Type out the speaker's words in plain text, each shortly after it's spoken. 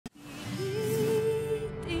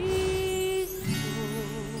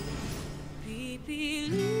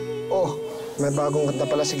May bagong kanta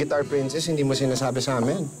pala si Guitar Princess, hindi mo sinasabi sa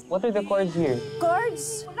amin. What are the chords here?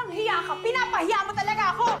 Chords? Walang hiya ka! Pinapahiya mo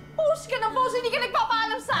talaga ako! Post ka ng post, hindi ka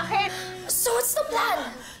nagpapaalam sa akin! So what's the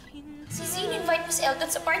plan? Si Zane invite mo si Elton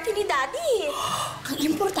sa party ni Daddy. Ang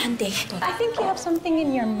importante. I think you have something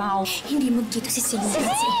in your mouth. Hindi magkita si Celina.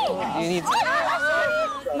 You need...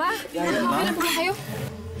 Ma, okay ba kayo?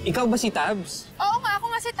 Ikaw ba si Tabs? Oo nga, ako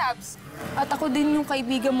nga si Tabs. At ako din yung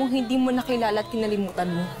kaibigan mong hindi mo nakilala at kinalimutan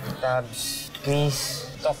mo. Tabs, please,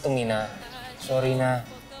 talk to me na. Sorry na.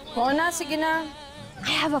 Oo na, sige na.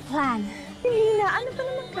 I have a plan. Celina, ano ba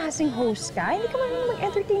naman klaseng host ka? Hindi ka man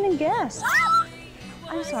mag-entertain ng guests.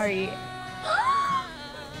 I'm sorry.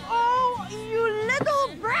 Oh, you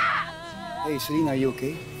little brat! Hey, Celina, are you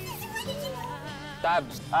okay?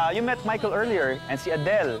 Tabs, you met Michael earlier and si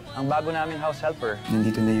Adele, ang bago naming house helper.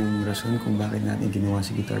 Nandito na yung rason kung bakit natin ginawa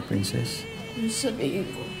si Guitar Princess. Ano sabihin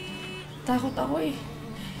ko? Takot ako eh.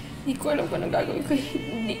 Hindi ko alam kung anong gagawin ko.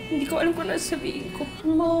 Hindi ko alam kung ano sabihin ko.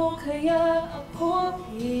 Mo kaya ako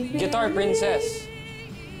ibig. Guitar Princess.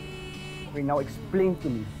 Okay, now explain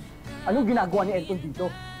to me. Anong ginagawa ni Elton dito?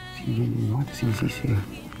 Sige, you know what? Sisi.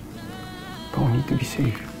 But we need to be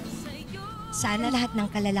safe. Sana lahat ng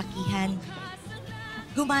kalalakihan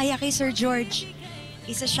gumaya kay Sir George.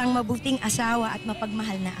 Isa siyang mabuting asawa at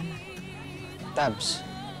mapagmahal na ama. Tabs,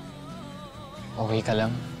 okay ka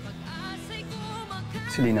lang?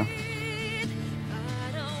 Celina.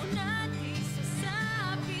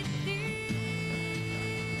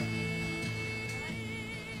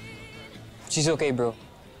 She's okay, bro.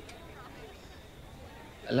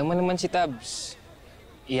 Alam mo naman si Tabs,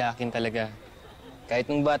 iyakin talaga.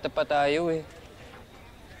 Kahit nung bata pa tayo eh.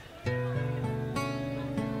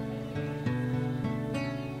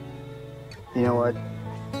 You know what?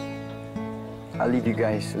 I'll leave you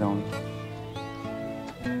guys alone.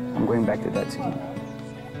 I'm going back to that scene.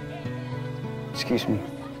 Excuse me.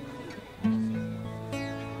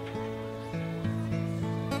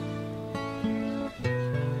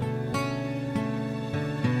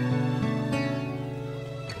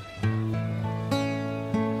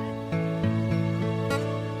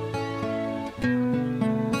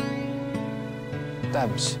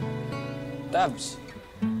 Tabs.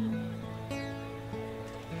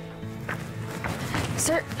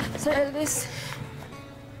 Sir Elvis.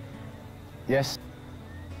 Yes?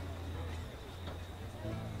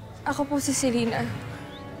 Ako po si Celina.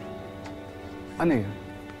 Ano yun?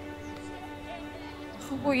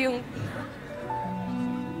 Ako po yung...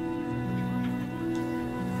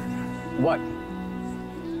 What?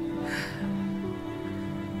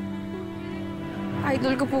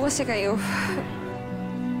 Idol ko po kasi kayo.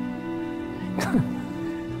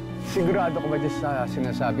 Sigurado ko ba dyan sa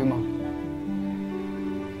sinasabi mo?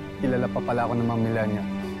 Kilala pa pala ako ng mga Milanya.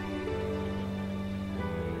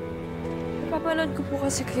 Napapanood ko po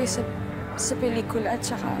kasi kayo sa pelikula at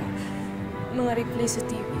saka mga replay sa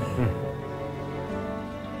TV.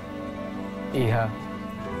 Iha,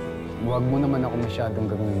 huwag mo naman ako masyadong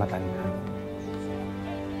gawing matanda.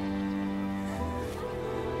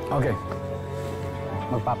 Okay.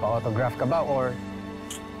 Magpapa-autograph ka ba or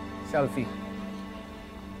selfie?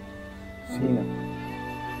 Sino?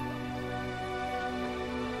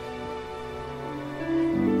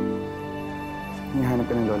 Hinahanap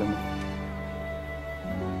ka ng lola mo.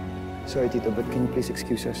 Sorry, Tito, but can you please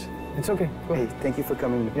excuse us? It's okay. Go. Hey, thank you for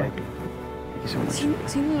coming to the party. Thank you so much.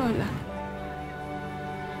 Sino Lola?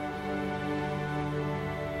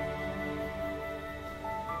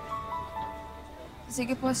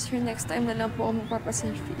 Sige po, sir. Next time na lang po ako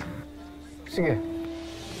magpapaselfie. Sige.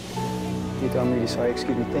 Tito, I'm really sorry.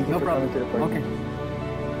 Excuse me. Thank you for coming to the party. Okay.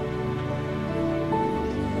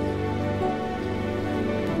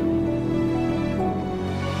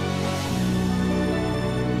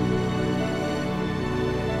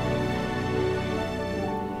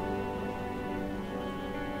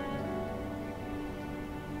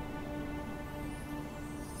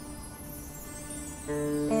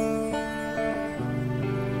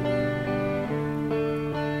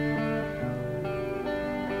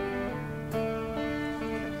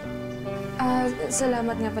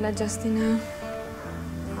 Salamat nga pala, Justin, ha?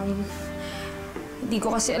 Hindi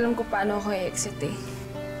ko kasi alam kung paano ako i-exit, eh.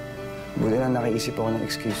 Buti lang nakiisip ako ng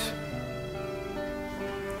excuse.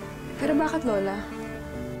 Pero bakit, Lola?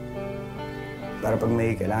 Para pag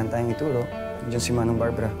may kailangan tayong ituro, nandiyan si Manong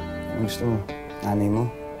Barbara. Anong gusto mo? Nanay mo?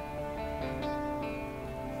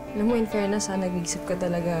 Alam mo, in fairness, ha, nag-iisip ka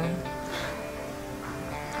talaga.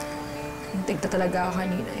 Muntik na talaga ako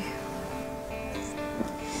kanina, eh.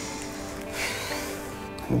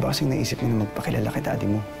 Ano ba kasing naisip mo na magpakilala kay daddy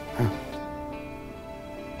mo? Ha?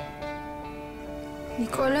 Hindi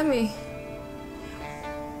ko alam, eh.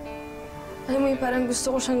 Alam mo yung parang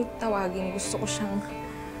gusto ko siyang tawagin, gusto ko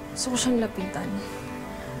siyang lapitan.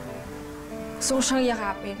 Gusto ko siyang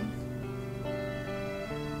yakapin.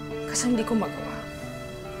 Kasi hindi ko magawa.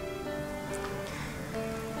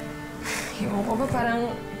 Ewan ko ba,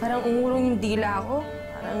 parang umurong yung dila ko.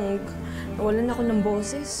 Parang nawalan ako ng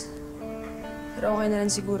boses. Pero okay na rin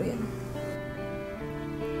siguro yan.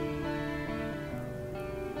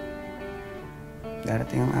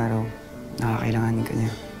 Darating ang araw, nakakailanganin ka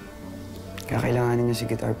niya. Kakailanganin niya si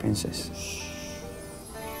Guitar Princess.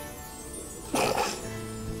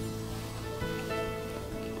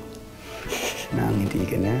 Nakangiti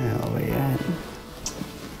ka na, okay yan.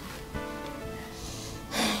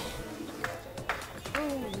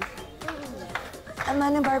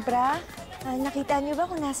 Mana Barbara, nakita niyo ba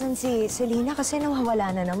kung nasan si Celina? Kasi nawawala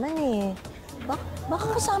na naman eh.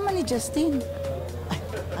 Baka kasama ni Justin. Ay,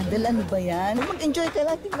 Adele, ano ba yan? Mag-enjoy ka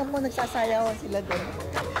lang. Tingnan mo, nagsasayawan sila doon.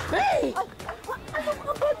 Hey! Ano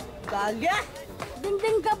ka ba? Dalia!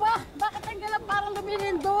 Dingding ka ba? Bakit ang galap parang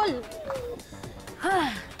luminindol?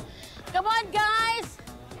 Come on, guys!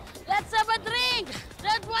 Let's have a drink!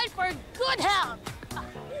 Red wine for good health!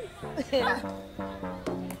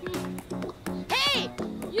 Hey!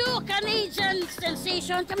 You Canadian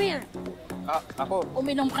sensation, come here. Ako?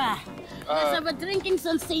 Uminom ka. Let's have a drinking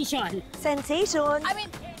sensation. Sensation? I mean,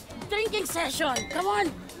 drinking session. Come on.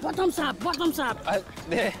 Bottoms up, bottoms up.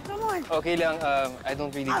 Hindi. Come on. Okay lang, I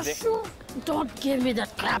don't really drink. Asu! Don't give me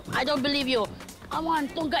that crap. I don't believe you. Come on,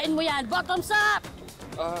 tunggain mo yan. Bottoms up!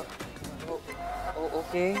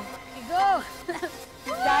 Okay. Go!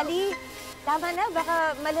 Dali, tama na.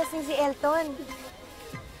 Baka malasing si Elton.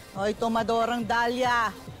 Hoy, Tomadorang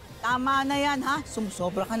Dalia. Tama na yan, ha?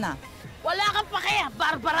 Sumusobra ka na. Wala kang pakaya,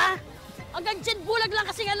 Barbara. Hanggang gin bulag lang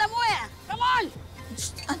kasing alam mo eh. Come on!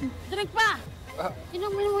 Drink pa!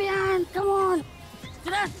 Inumin mo yan. Come on.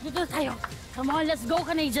 Tara, dito tayo. Come on, let's go,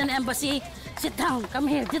 Canadian Embassy. Sit down. Come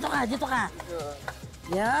here. Dito ka, dito ka.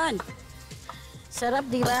 Yan. Sarap,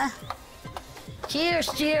 di ba?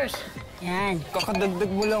 Cheers, cheers. Yan.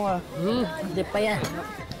 Kakadagdag mo lang Hindi pa yan.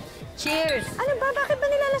 Cheers. Ano ba? Bakit ba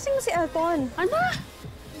nilalasing mo si Elton? Ano?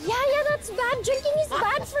 Yaya, that's bad. Drinking is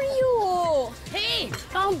bad for you. Hey,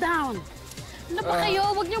 calm down. Ano ba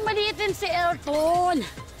kayo? Huwag niyong maliitin si Elton.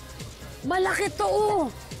 Malaki to, oh.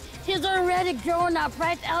 He's already grown up,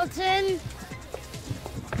 right, Elton?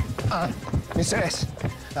 Mr. S,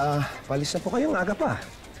 palis na po kayong aga pa.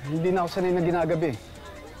 Hindi na ako sanay na ginagabi.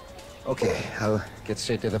 Okay, I'll get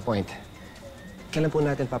straight to the point. Kailan po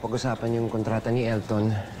natin papag-usapan yung kontrata ni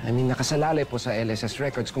Elton? I mean, nakasalalay po sa LSS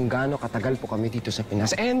Records kung gaano katagal po kami dito sa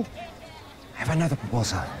Pinas. And I have another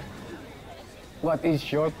proposal. What is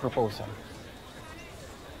your proposal?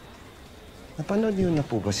 Napanood niyo na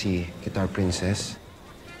po ba si Guitar Princess?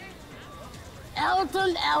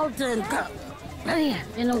 Elton! Ay,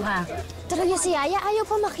 inom ka. Talaga si Yaya, ayaw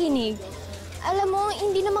pa makinig. Alam mo,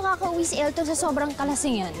 hindi na makakauwi si Elton sa sobrang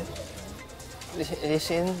kalasingan.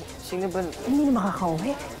 Listen, sino ba? Hindi na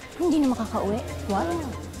makakauwi. Hindi na makakauwi? What?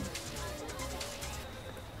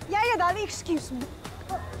 Yaya, Dali, excuse me.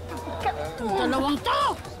 Dalawang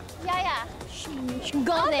to! Yaya,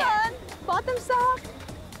 go there. Bottoms up.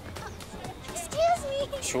 Excuse me.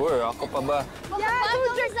 Sure, ako pa ba? Yeah,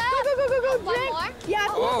 go drink. Go, One drink. more? Yeah,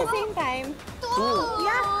 two at the same time. Two.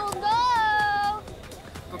 Yeah. Go.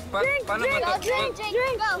 Paano ba ito? Drink.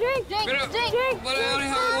 Go. Drink. Yeah.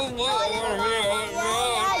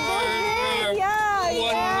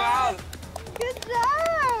 Good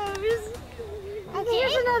job. Okay.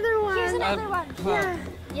 Here's another one. Here's another one.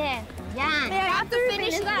 Yeah. You have to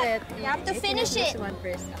finish that. You have to finish it. One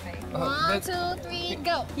first, okay. 1, 2, 3,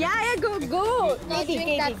 go. Yeah, go. No,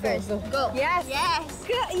 drink that first. Go. Yes. Yes.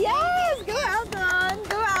 Go, Elton.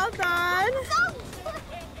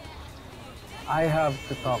 I have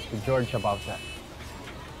to talk to George about that.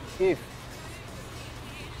 If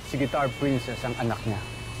si Guitar Princess ang anak niya,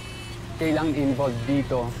 kailang involved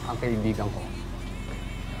dito ang kaibigan ko.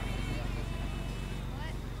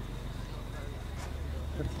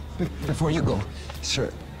 Before you go, sir,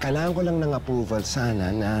 kailangan ko lang ng approval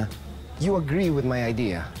sana na you agree with my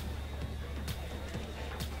idea.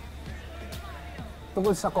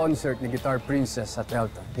 Tungkol sa concert ni Guitar Princess at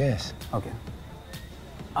Elton. Yes. Okay.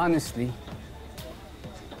 Honestly,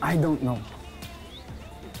 I don't know.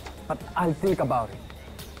 But I'll think about it.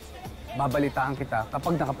 Babalitaan kita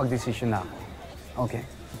kapag nakapag-desisyon na ako. Okay?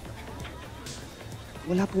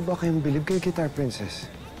 Wala po ba kayong bilib kay Guitar Princess?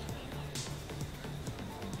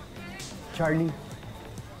 Charlie,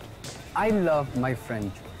 I love my friend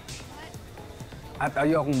George. At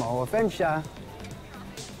ayokong ma-offend siya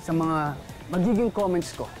sa mga magiging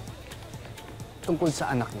comments ko tungkol sa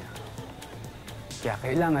anak niya. Kaya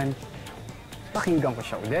kailangan, pakinggan ko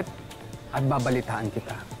siya ulit at babalitaan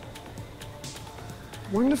kita.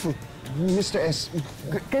 Wonderful, Mr. S.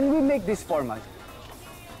 Can we make this formal?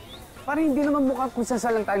 Para hindi naman mukhang kung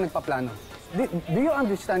saan lang tayo nagpaplano. Do you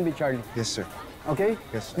understand me, Charlie? Yes, sir. Okay?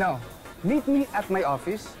 Yes. Now, meet me at my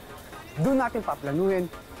office. Doon natin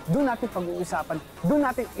paplanuhin, doon natin pag-uusapan, doon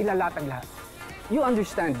natin ilalatag lahat. You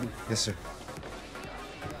understand me? Yes, sir.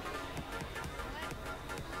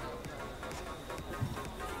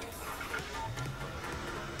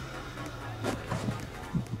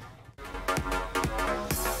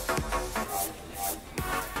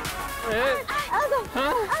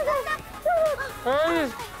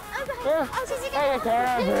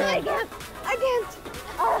 I can't.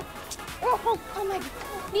 Oh my God.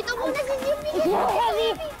 Dito muna si Jimmy. Heavy.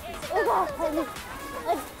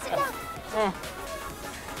 Sit down.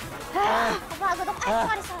 Kapagod ako.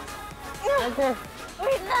 Ay, sorry.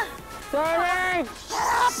 Wait lang.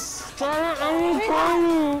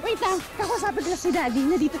 Wait lang, kakusapin ko lang si Daddy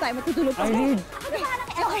na dito tayo matutulog. I need...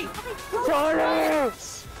 Okay. Sorry!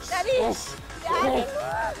 Daddy! Daddy!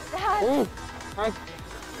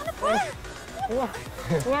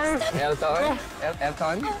 Elton?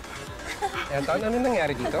 Elton? Elton, ano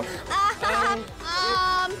nangyari dito?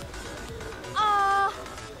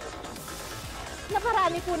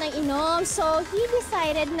 Naparami po ng inom, so he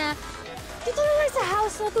decided na dito na lang sa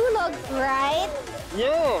house natulog, right?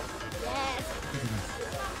 Yeah! Yes.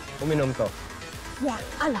 Uminom to. Yeah,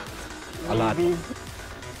 a lot. A lot.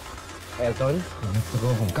 Elton, let's go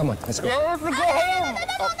home. Come on, let's go.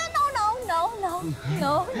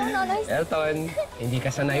 No. Elton, hindi ka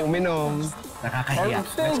sanay uminom. Nakakahiya.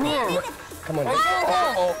 Let's go. Come on.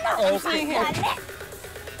 Okay.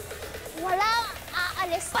 Walang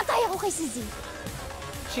aalis. Patay ako kay si Z.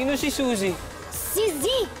 Sino si Suzy? Si Z!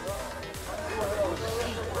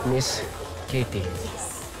 Miss Katie.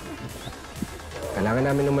 Kailangan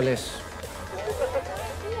namin umalis.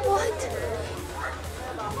 What?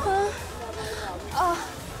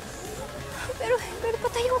 Pero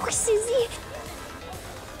patay ako kay si Z.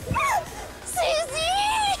 Si Z!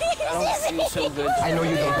 I don't feel so good. I know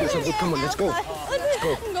you don't feel so good. Come on, let's go. Let's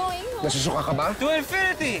go. Going home. Nasusuka ka ba? To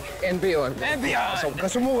infinity! And beyond. And beyond! So,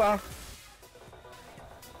 kasumuka.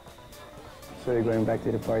 So you're going back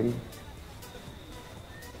to the party?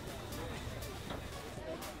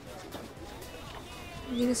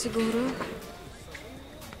 Hindi na siguro.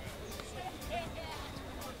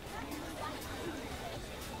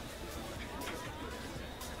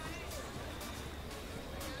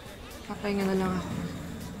 Papahinga na lang ako.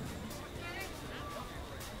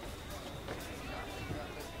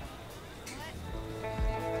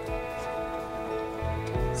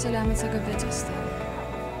 Salamat sa gabi, Justin.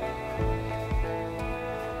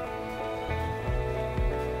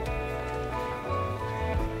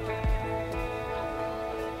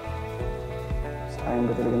 Saan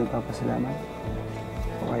ba talaga nagpapasalamat?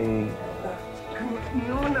 Okay.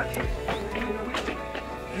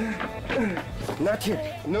 Not here.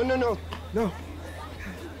 No.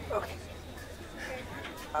 Okay.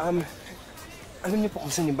 Alam niyo po kung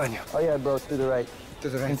saan yung banyo? Oh yeah, bro, to the right. To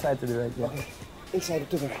the right? Inside to the right, yeah. Okay. Inside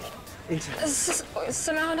to the right. Inside.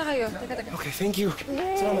 Samahan ko na kayo. Teka. Okay, thank you.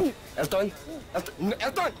 Salamat. Elton?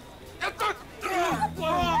 Elton!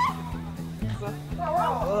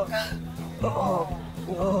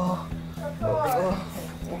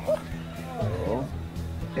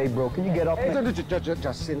 Hey bro, can you get off my...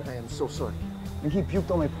 Justin, I am so sorry. He puked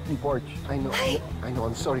on my porch. I know,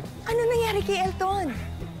 I'm sorry. Ano nangyari kay Elton?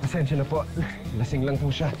 Pasensya na po. Lasing lang po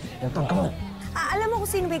siya. Elton, come on. Alam mo kung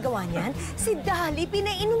sino may gawa niyan? Si Dali,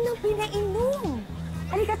 pinainom ng pinainom.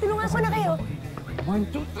 Halika, tulungan ko na kayo. 1,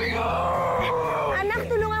 2, 3. Anak,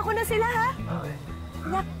 tulungan ko na sila, ha?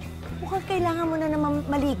 Anak, mukhang kailangan mo na naman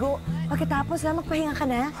maligo. Pagkatapos na, magpahinga ka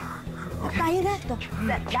na. Tayo na. Ito.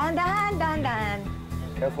 Dahan-dahan.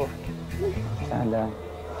 Careful. Dahan-dahan.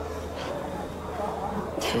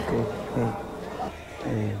 It's okay.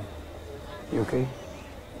 Hey. You okay?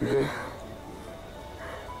 You good?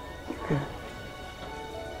 You good?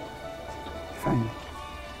 Fine.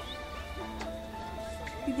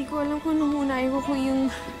 Hindi ko alam kung nung unahin ko kung yung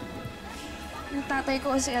tatay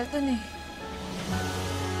ko si Elton eh.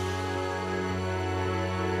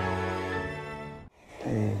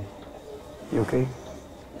 Hey. You okay?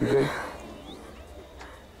 You good?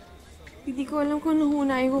 Hindi ko alam kung nung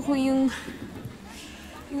unahin ko kung yung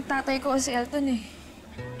tatay ko si Elton eh.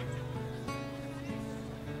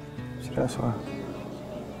 Seryoso ka?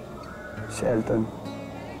 Si Elton.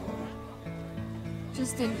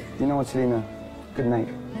 Justin. You know what, Celina? Good night.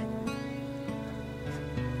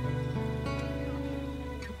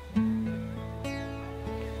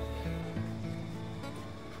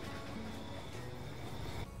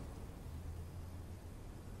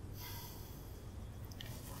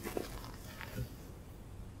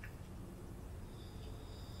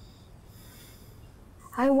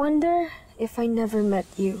 I wonder if I never met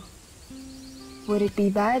you. Would it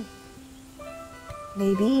be bad?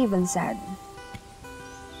 Maybe even sad.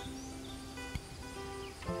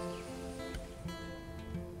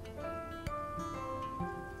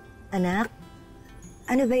 Anak,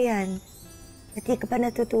 ano ba yan? Ba't di ka pa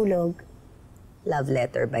natutulog? Love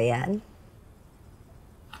letter ba yan?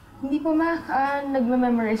 Hindi po, Ma.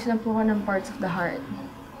 Nagme-memorize lang po ko ng parts of the heart.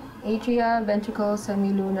 Atria, ventricle,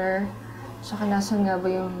 semilunar, tsaka nasan nga ba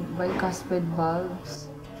yung bicuspid valves?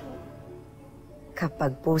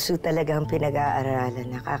 Kapag puso talaga ang pinag-aaralan,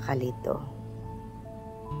 nakakalito.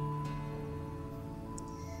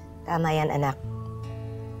 Tama yan, anak.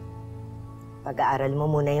 Pag-aaral mo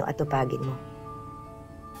muna yung atupagin mo.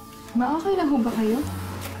 Ma, okay lang ho ba kayo?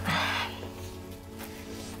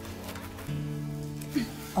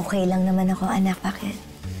 Okay lang naman ako, anak. Bakit?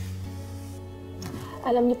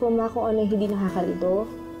 Alam niyo po, Ma, kung ano yung hindi nakakalito?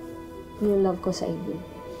 Yung love ko sa inyo.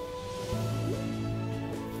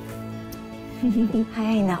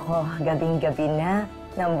 Ay, nako. Gabing-gabi na.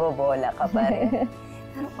 Nambobola ka pa rin.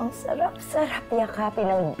 Pero ang sarap-sarap yakapin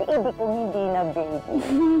ng baby kung hindi na baby.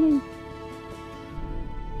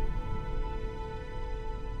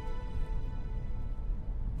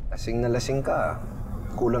 Lasing na lasing ka.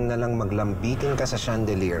 Kulang na lang maglambitin ka sa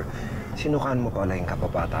chandelier. Sinukaan mo pala yung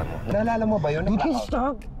kapapata mo. Naalala mo ba yun? Dude,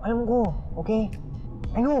 stop! Alam ko, okay?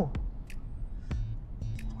 I know.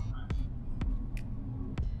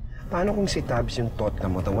 Paano kung si Tabs yung totna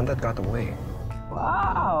mo, the one that got away?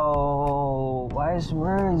 Wow! Wise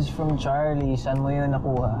words from Charlie. Saan mo yun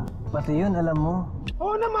nakuha? Pati yun, alam mo.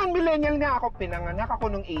 Oo naman, millennial nga ako. Pinanganak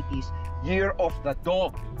ako nung 80s. Year of the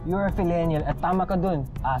dog. You're a millennial at tama ka dun.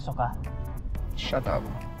 Aso ka. Shut up.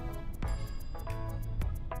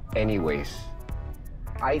 Anyways,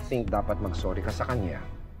 I think dapat mag-sorry ka sa kanya.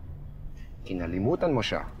 Kinalimutan mo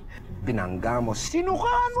siya. Binangga mo.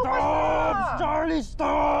 Sinukaan mo pa siya! Stop! Charlie,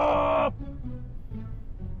 stop!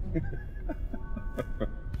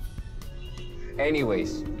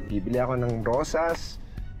 Anyways, bibili ako ng rosas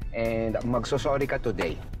and magsosorry ka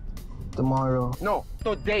today. Tomorrow. No,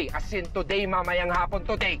 today. As in today, mamayang hapon,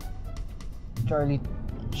 today. Charlie,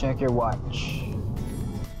 check your watch.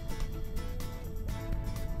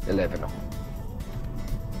 11 ako.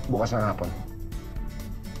 Bukas ng hapon.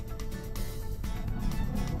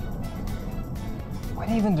 Why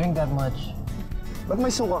do you even drink that much? Ba't may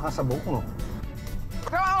suka ka sa buhok mo?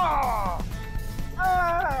 Ah!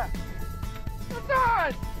 Ah!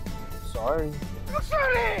 Dad! Sorry. I'm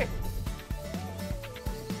sorry!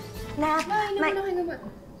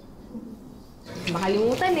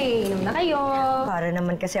 Makalimutan eh. Inom na kayo. Para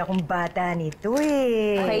naman kasi akong bata nito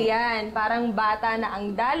eh. Okay yan. Parang bata na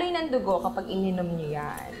ang daloy ng dugo kapag ininom niyo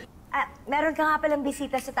yan. Ah, meron ka nga palang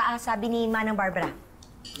bisita sa taas, sabi ni Manang Barbara.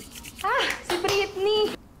 Ah! Si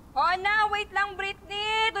Britney! Oh, na, wait lang,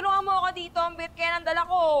 Britney. Tulungan mo ako dito. Ang bit kaya ng dala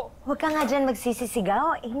ko. Huwag ka nga dyan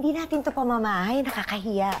magsisisigaw. Eh, hindi natin to pamamahay.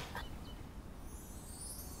 Nakakahiya.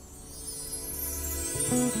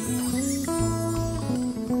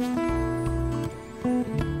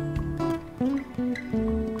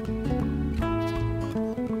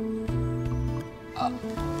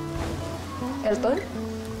 Elton?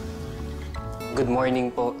 Good morning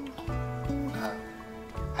po.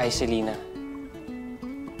 Hi, Celina.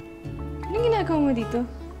 Anong ginagawa mo dito?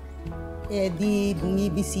 Eh di,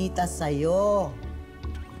 bumibisita sa'yo.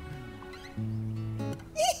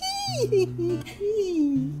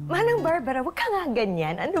 Manang Barbara, huwag ka nga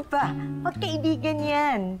ganyan. Ano ba? Magkaibigan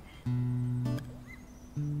yan.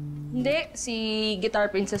 Hindi, si Guitar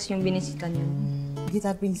Princess yung binisita niya.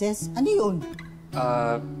 Guitar Princess? Ano yun?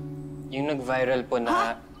 Yung nag-viral po na...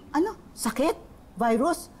 Ha? Ano? Sakit?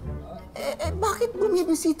 Virus? Bakit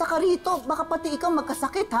bumibisita ka rito? Baka pati ikaw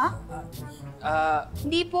magkasakit, ha?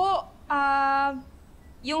 Hindi po.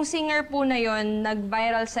 Yung singer po na yon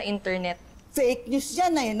nag-viral sa internet. Fake news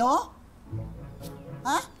yan eh, no?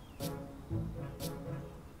 Ha?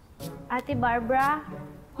 Ate Barbara,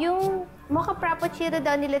 yung mocha frappuccino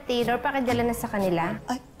daw nila Taylor, pakidala na sa kanila.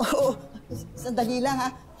 Ay, oo. Sandali lang,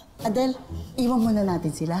 ha? Adele, iwan muna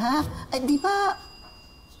natin sila, ha? Ay, di ba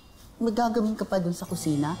magagawin ka pa dun sa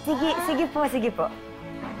kusina? Sige po, sige po.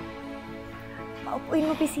 Paupuin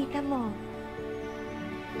mo bisita mo.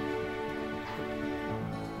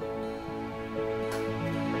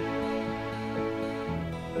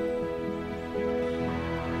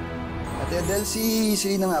 Ate Adele, si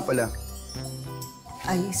Celina nga pala.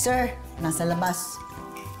 Ay, sir, nasa labas.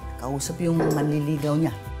 Kausap yung manliligaw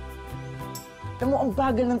niya. Alam mo, ang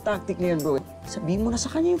bagal ng tactic niya, bro. Sabihin mo na sa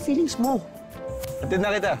kanya yung feelings mo. Atid na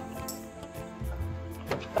kita.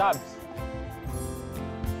 Tabs.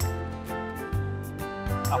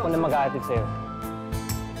 Ako na mag-aatid sa'yo.